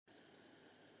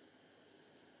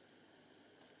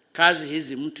Kazi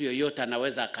hizi mtu yoyote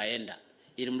anaweza akaenda,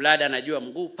 ili mradi anajua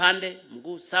mguu pande,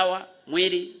 mguu sawa,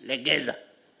 mwili legeza.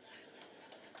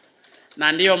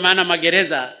 Na ndiyo maana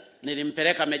magereza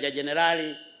nilimpeleka Meja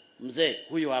Jenerali mzee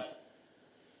huyu hapa.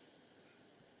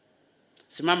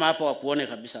 Simama hapo wakuone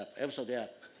kabisa hapa. Hebu sogea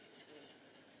hapa.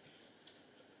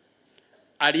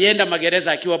 Alienda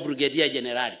magereza akiwa Brigadier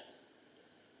Jenerali.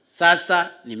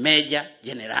 Sasa ni Meja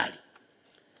Jenerali.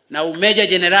 Na umeja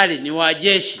jenerali ni wa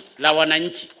jeshi la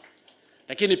wananchi.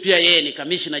 Lakini pia yeye ni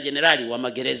kamishna jenerali wa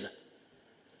magereza.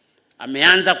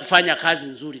 Ameanza kufanya kazi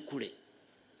nzuri kule.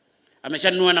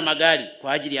 Ameshanunua na magari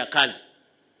kwa ajili ya kazi.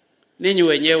 Ninyi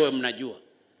wenyewe mnajua.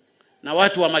 Na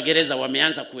watu wa magereza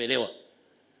wameanza kuelewa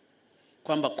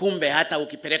kwamba kumbe hata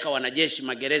ukipeleka wanajeshi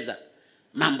magereza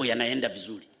mambo yanaenda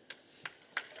vizuri.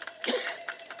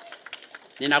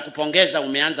 Ninakupongeza,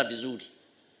 umeanza vizuri.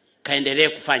 Kaendelee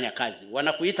kufanya kazi.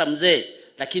 Wanakuita mzee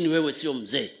lakini wewe sio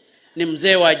mzee. Ni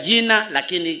mzee wa jina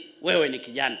lakini wewe ni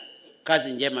kijana.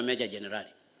 Kazi njema Meja Jenerali.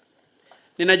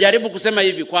 Ninajaribu kusema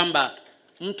hivi kwamba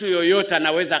mtu yoyote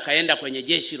anaweza kaenda kwenye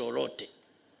jeshi lolote.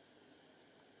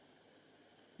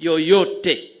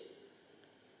 Yoyote.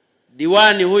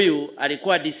 Diwani huyu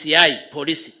alikuwa DCI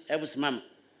polisi. Hebu simama.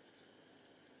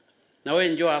 Na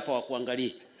wewe njoo hapa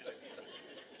wakuangalie.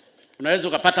 Unaweza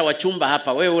ukapata wachumba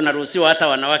hapa. Wewe unaruhusiwa hata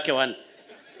wanawake wana.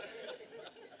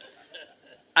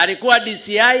 Alikuwa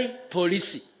DCI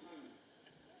polisi.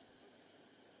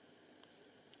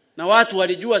 Na watu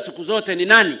walijua siku zote ni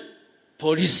nani?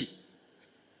 Polisi.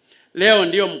 Leo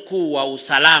ndio mkuu wa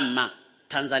Usalama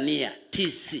Tanzania,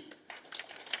 TC.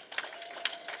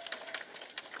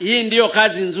 Hii ndio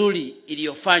kazi nzuri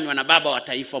iliyofanywa na baba wa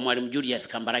taifa Mwalimu Julius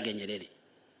Kambarage Nyerere.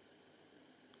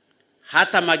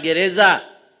 Hata magereza,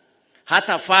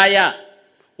 hata faya,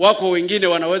 wako wengine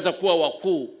wanaweza kuwa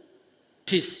wakuu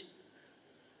TC.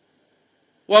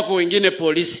 Wako wengine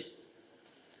polisi.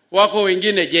 Wako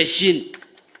wengine jeshini.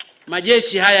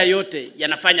 Majeshi haya yote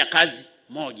yanafanya kazi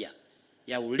moja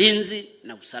ya ulinzi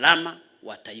na usalama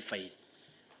wa taifa hili.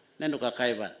 Nenda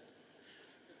kakae bana.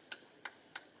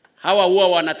 Hawa huwa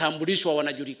wanatambulishwa,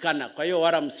 wanajulikana, kwa hiyo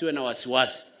wala msiwe na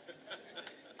wasiwasi.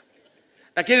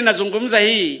 Lakini nazungumza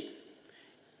hii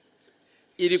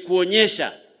ili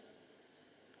kuonyesha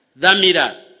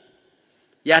dhamira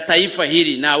ya taifa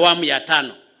hili na awamu ya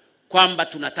 5 kwamba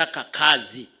tunataka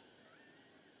kazi.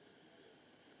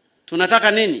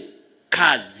 Tunataka nini?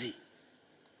 Kazi.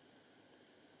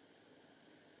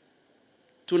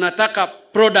 Tunataka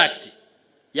product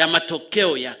ya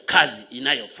matokeo ya kazi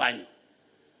inayofanywa.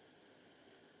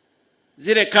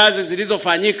 Zile kazi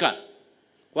zilizofanyika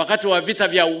wakati wa vita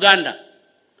vya Uganda,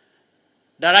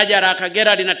 daraja la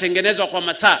Kagera linatengenezwa kwa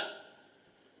masaa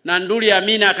na Nduli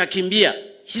Amina akakimbia,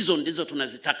 hizo ndizo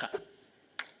tunazitaka.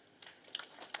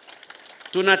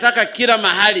 Tunataka kila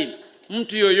mahali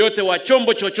mtu yoyote wa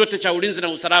chombo chochote cha ulinzi na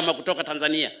usalama kutoka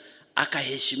Tanzania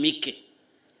akaheshimike.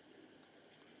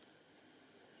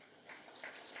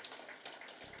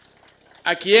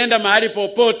 Akienda mahali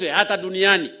popote hata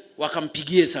duniani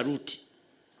wakampigie saluti.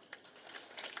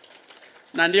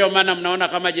 Na ndio maana mnaona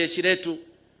kama jeshi letu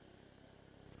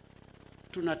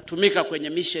tunatumika kwenye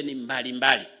misheni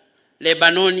mbalimbali.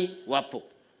 Lebanoni wapo,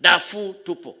 Darfur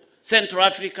tupo, Central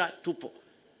Africa tupo,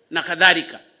 na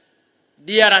kadhalika.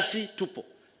 DRC tupo.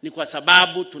 Ni kwa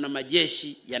sababu tuna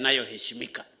majeshi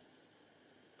yanayoheshimika.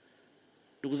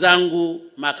 Ndugu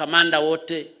zangu, makamanda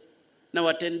wote na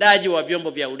watendaji wa vyombo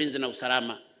vya ulinzi na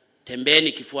usalama,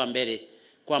 tembeeni kifua mbele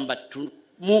kwamba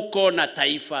muko na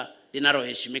taifa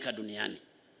linaloheshimika duniani.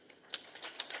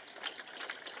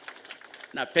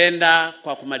 Napenda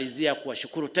kwa kumalizia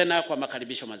kuwashukuru tena kwa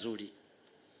makaribisho mazuri.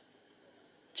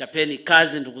 Chapeni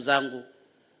kazi ndugu zangu.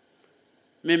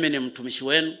 Mimi ni mtumishi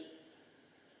wenu.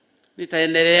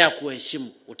 Nitaendelea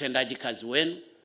kuheshimu utendaji kazi wenu.